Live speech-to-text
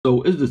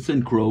So is the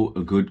Syncro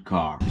a good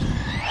car?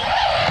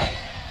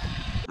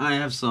 I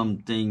have some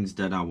things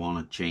that I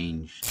want to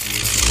change.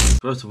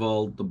 First of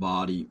all, the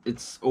body.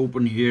 It's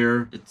open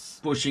here. It's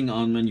pushing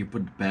on when you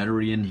put the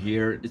battery in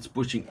here. It's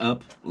pushing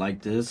up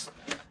like this.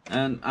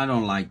 And I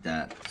don't like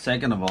that.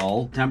 Second of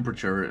all,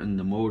 temperature in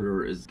the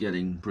motor is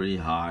getting pretty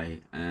high.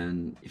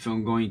 And if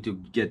I'm going to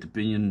get the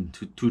pinion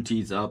to 2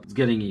 teeth up, it's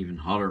getting even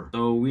hotter.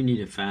 So we need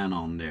a fan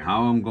on there.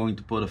 How I'm going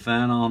to put a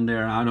fan on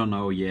there, I don't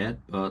know yet.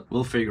 But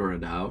we'll figure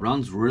it out.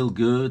 Runs real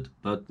good,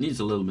 but needs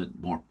a little bit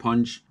more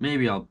punch.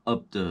 Maybe I'll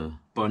up the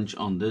punch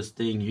on this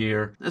thing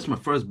here. That's my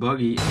first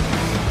buggy.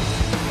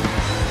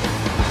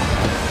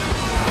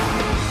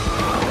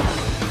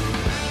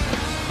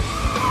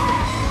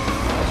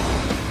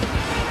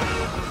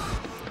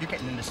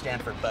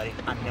 Stanford, buddy.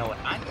 I know it.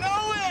 I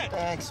know it!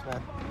 Thanks,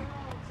 man.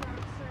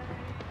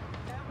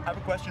 I have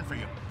a question for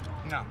you.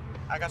 No,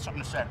 I got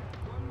something to say.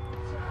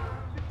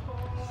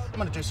 I'm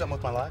gonna do something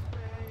with my life.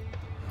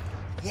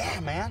 Yeah,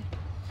 man.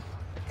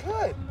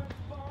 Good.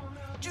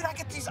 Dude, I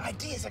get these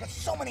ideas. I got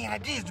so many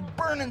ideas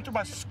burning through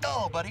my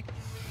skull, buddy.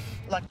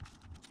 Like...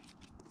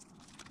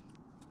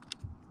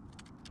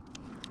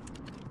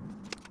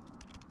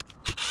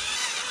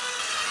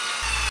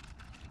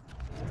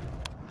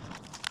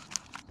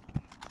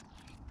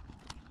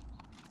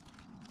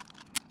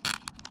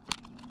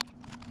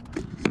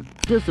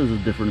 This is a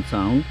different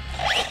sound.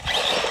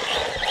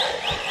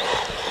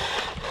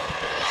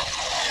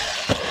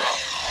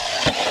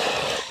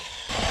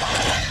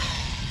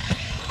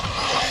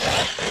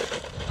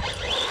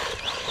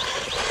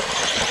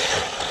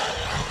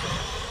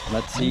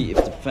 Let's see if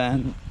the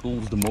fan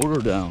cools the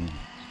motor down.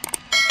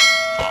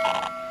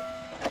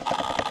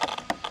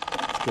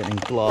 It's getting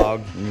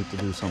clogged. We need to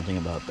do something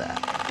about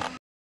that.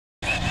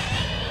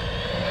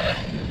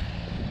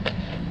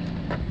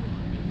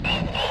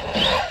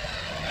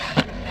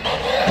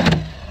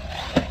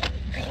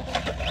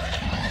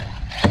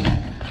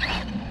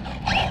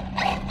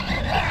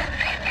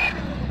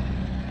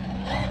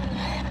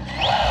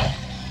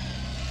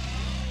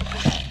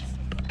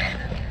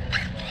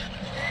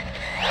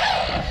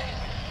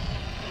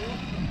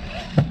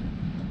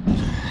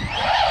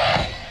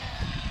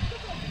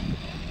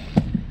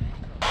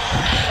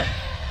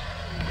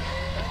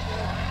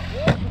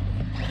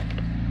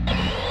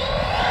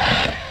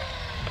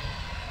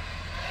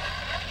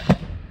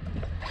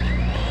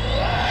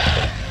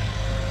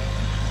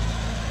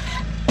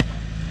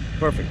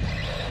 Perfect.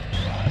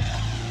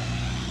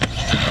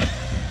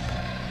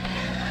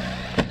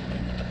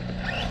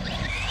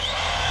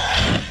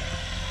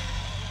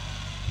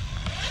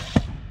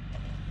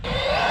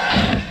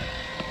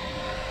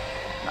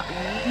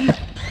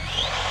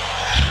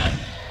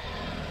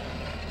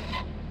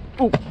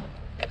 Oh.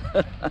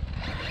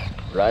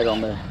 Right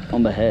on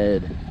the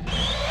head.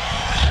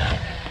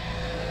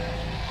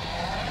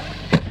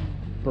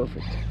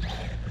 Perfect.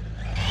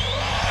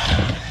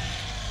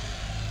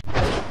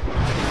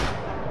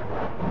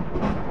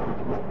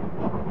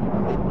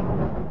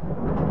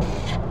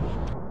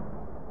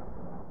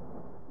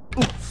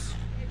 Oops.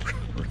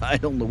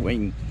 Right on the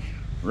wing.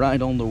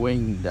 Right on the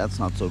wing. That's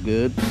not so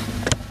good.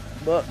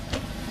 But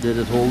did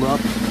it hold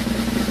up?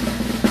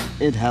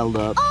 It held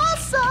up.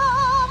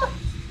 Awesome!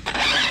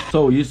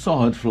 So you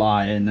saw it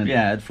fly, and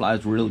yeah, it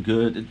flies real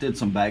good. It did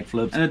some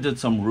backflips and it did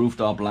some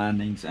rooftop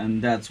landings,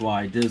 and that's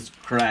why this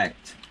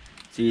cracked.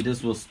 See,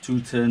 this was too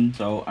thin,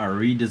 so I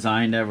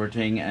redesigned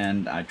everything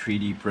and I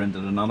 3D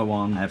printed another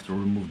one. I have to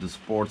remove the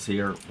supports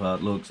here,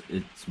 but looks,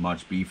 it's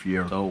much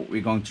beefier. So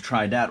we're going to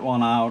try that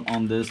one out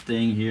on this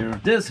thing here.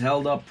 This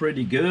held up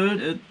pretty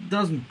good. It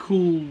doesn't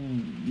cool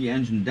the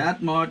engine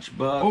that much,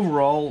 but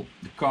overall,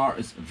 the car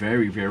is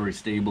very, very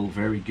stable,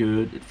 very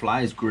good. It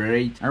flies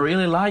great. I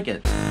really like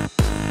it.